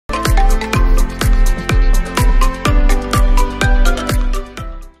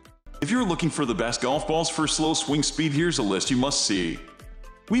looking for the best golf balls for slow swing speed, here's a list you must see.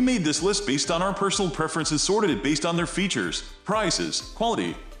 We made this list based on our personal preferences, sorted it based on their features, prices,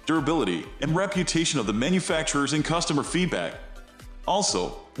 quality, durability, and reputation of the manufacturers and customer feedback.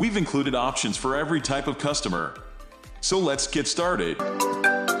 Also, we've included options for every type of customer. So let's get started.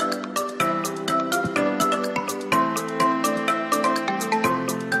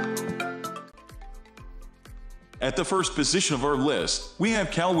 At the first position of our list, we have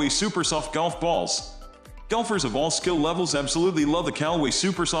Callaway Supersoft golf balls. Golfers of all skill levels absolutely love the Callaway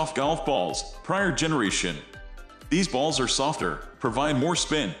Supersoft golf balls, prior generation. These balls are softer, provide more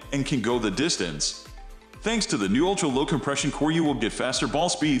spin, and can go the distance. Thanks to the new ultra-low compression core, you will get faster ball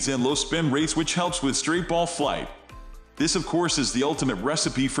speeds and low spin rates, which helps with straight ball flight. This of course is the ultimate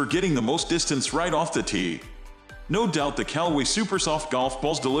recipe for getting the most distance right off the tee. No doubt the Callaway Supersoft golf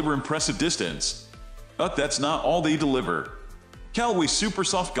balls deliver impressive distance. But that's not all they deliver. Callaway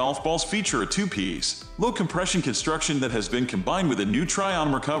Supersoft golf balls feature a two-piece, low-compression construction that has been combined with a new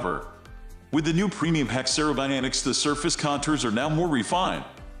tri-ionomer cover. With the new premium hex aerodynamics, the surface contours are now more refined.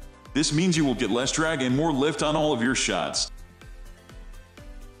 This means you will get less drag and more lift on all of your shots.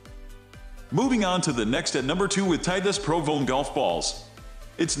 Moving on to the next at number 2 with Titleist Pro Volne golf balls.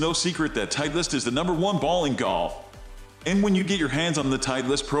 It's no secret that Titleist is the #1 ball in golf. And when you get your hands on the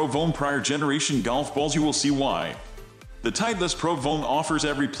Titleist Pro Volne prior generation golf balls, you will see why. The Titleist Pro Volne offers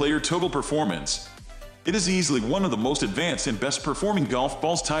every player total performance. It is easily one of the most advanced and best performing golf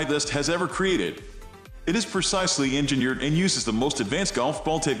balls Titleist has ever created. It is precisely engineered and uses the most advanced golf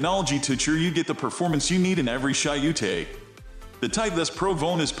ball technology to ensure you get the performance you need in every shot you take. The Titleist Pro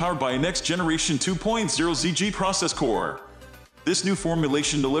Volne is powered by a next generation 2.0 ZG process core. This new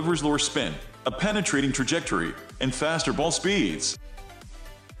formulation delivers lower spin, a penetrating trajectory, and faster ball speeds.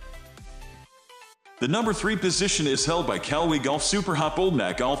 The number 3 position is held by Callaway Golf Superhot Bold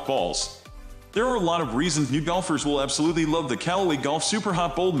Matte golf balls. There are a lot of reasons new golfers will absolutely love the Callaway Golf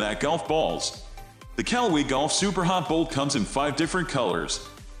Superhot Bold Matte golf balls. The Callaway Golf Superhot Bold comes in 5 different colors: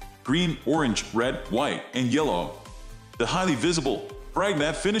 green, orange, red, white, and yellow. The highly visible, bright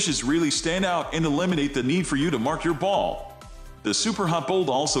matte finishes really stand out and eliminate the need for you to mark your ball. The Superhot Bold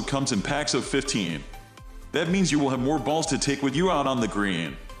also comes in packs of 15. That means you will have more balls to take with you out on the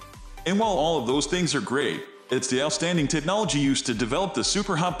green. And while all of those things are great, it's the outstanding technology used to develop the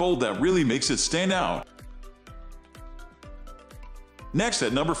Superhot Bold that really makes it stand out. Next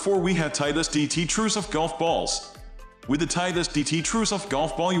at number 4 we have Titleist DT TruSoft golf balls. With the Titleist DT TruSoft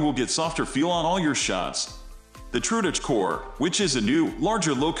golf ball you will get softer feel on all your shots. The TruTouch core, which is a new,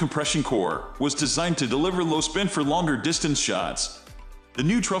 larger low compression core, was designed to deliver low spin for longer distance shots. The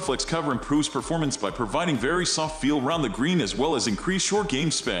new TruFlex cover improves performance by providing very soft feel around the green as well as increased short game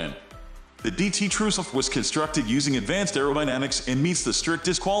spin. The DT TruSoft was constructed using advanced aerodynamics and meets the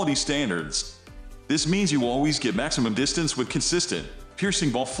strictest quality standards. This means you will always get maximum distance with consistent,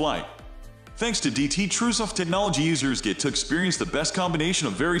 piercing ball flight. Thanks to DT TruSoft technology, users get to experience the best combination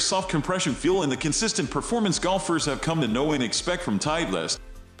of very soft compression feel and the consistent performance golfers have come to know and expect from Titleist.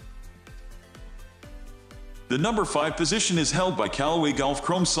 The number 5 position is held by Callaway Golf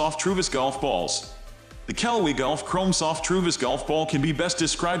Chrome Soft Truvis golf balls. The Callaway Golf Chrome Soft Truvis golf ball can be best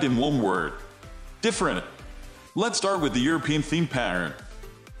described in one word: different. Let's start with the European theme pattern.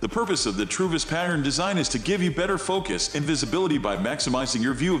 The purpose of the Truvis pattern design is to give you better focus and visibility by maximizing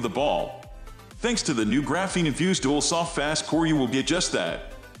your view of the ball. Thanks to the new graphene-infused dual soft fast core, you will get just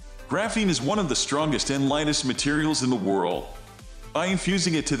that. Graphene is one of the strongest and lightest materials in the world. By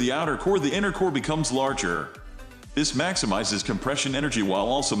infusing it to the outer core, the inner core becomes larger. This maximizes compression energy while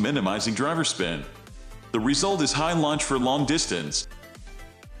also minimizing driver spin. The result is high launch for long distance.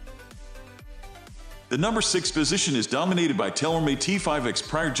 The number 6 position is dominated by TaylorMade T5X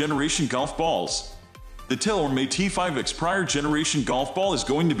prior generation golf balls. The TaylorMade T5X prior generation golf ball is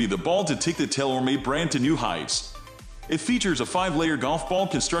going to be the ball to take the TaylorMade brand to new heights. It features a 5-layer golf ball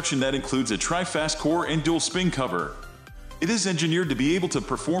construction that includes a tri-fast core and dual spin cover. It is engineered to be able to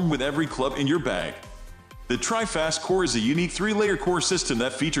perform with every club in your bag. The tri-fast core is a unique 3-layer core system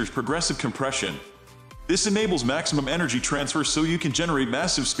that features progressive compression. This enables maximum energy transfer so you can generate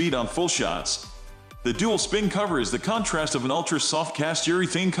massive speed on full shots. The dual spin cover is the contrast of an ultra-soft cast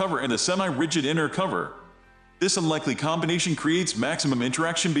urethane cover and a semi-rigid inner cover. This unlikely combination creates maximum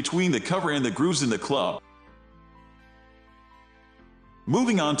interaction between the cover and the grooves in the club.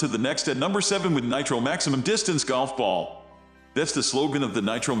 Moving on to the next at number 7 with Nitro Maximum Distance Golf Ball. That's the slogan of the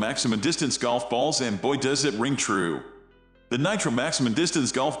Nitro Maximum Distance Golf Balls, and boy does it ring true. The Nitro Maximum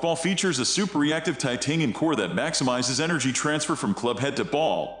Distance Golf Ball features a super reactive titanium core that maximizes energy transfer from club head to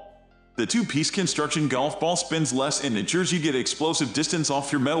ball. The two-piece construction golf ball spins less and ensures you get explosive distance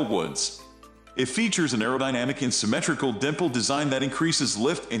off your metal woods. It features an aerodynamic and symmetrical dimple design that increases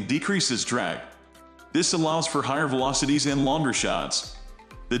lift and decreases drag. This allows for higher velocities and longer shots.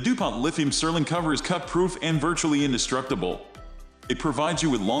 The DuPont lithium Srixon cover is cut-proof and virtually indestructible. It provides you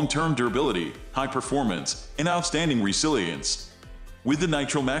with long-term durability, high performance, and outstanding resilience. With the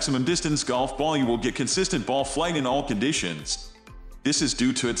Nitro Maximum Distance golf ball, you will get consistent ball flight in all conditions. This is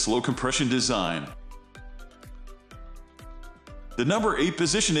due to its low compression design. The number 8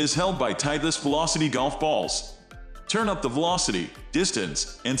 position is held by Titleist Velocity golf balls. Turn up the velocity,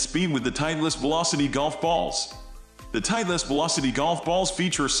 distance, and speed with the Titleist Velocity golf balls. The Titleist Velocity golf balls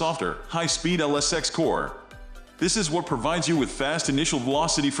feature a softer, high-speed LSX core. This is what provides you with fast initial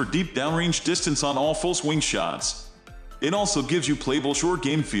velocity for deep downrange distance on all full swing shots. It also gives you playable short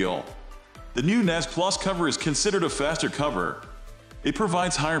game feel. The new NAS Plus cover is considered a faster cover. It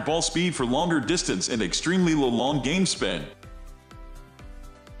provides higher ball speed for longer distance and extremely low long game spin.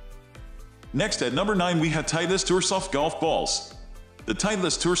 Next at number 9 we have Titleist TruSoft golf balls. The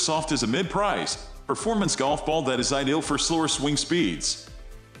Titleist TruSoft is a mid-price, performance golf ball that is ideal for slower swing speeds.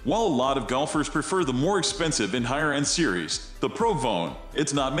 While a lot of golfers prefer the more expensive and higher-end series, the Pro Vone,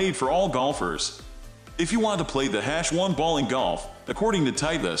 it's not made for all golfers. If you want to play the #1 ball in golf, according to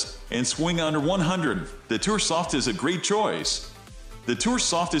Titleist, and swing under 100, the TruSoft is a great choice. The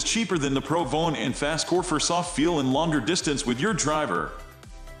TruSoft is cheaper than the Pro Vone and fast core for soft feel and longer distance with your driver.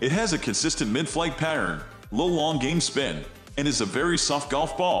 It has a consistent mid-flight pattern, low long game spin, and is a very soft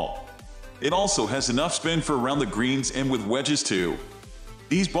golf ball. It also has enough spin for around the greens and with wedges too.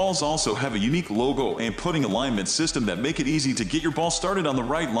 These balls also have a unique logo and putting alignment system that make it easy to get your ball started on the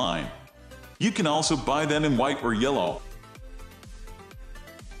right line. You can also buy them in white or yellow.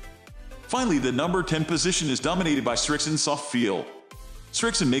 Finally, the number 10 position is dominated by Srixon Soft Feel.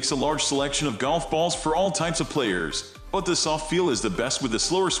 Srixon makes a large selection of golf balls for all types of players, but the Soft Feel is the best with the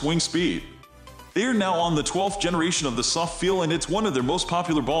slower swing speed. They are now on the 12th generation of the Soft Feel and it's one of their most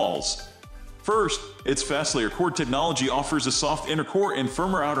popular balls. First, its fast layer core technology offers a soft inner core and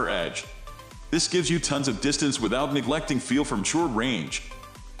firmer outer edge. This gives you tons of distance without neglecting feel from short range.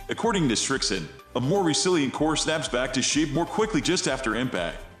 According to Srixon, a more resilient core snaps back to shape more quickly just after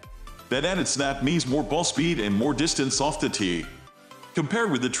impact. That added snap means more ball speed and more distance off the tee.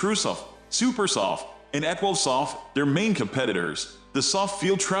 Compared with the TruSoft, Supersoft, and TruSoft, their main competitors, the Soft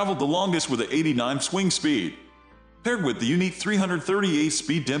Feel traveled the longest with an 89 swing speed. Paired with the unique 338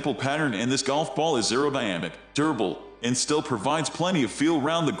 speed dimple pattern, and this golf ball is aerodynamic, durable, and still provides plenty of feel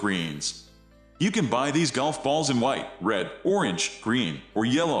around the greens. You can buy these golf balls in white, red, orange, green, or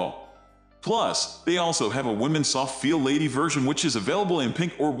yellow. Plus, they also have a women's Soft Feel Lady version which is available in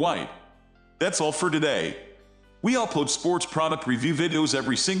pink or white. That's all for today. We upload sports product review videos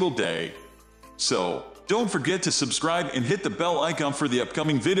every single day. So, don't forget to subscribe and hit the bell icon for the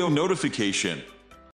upcoming video notification.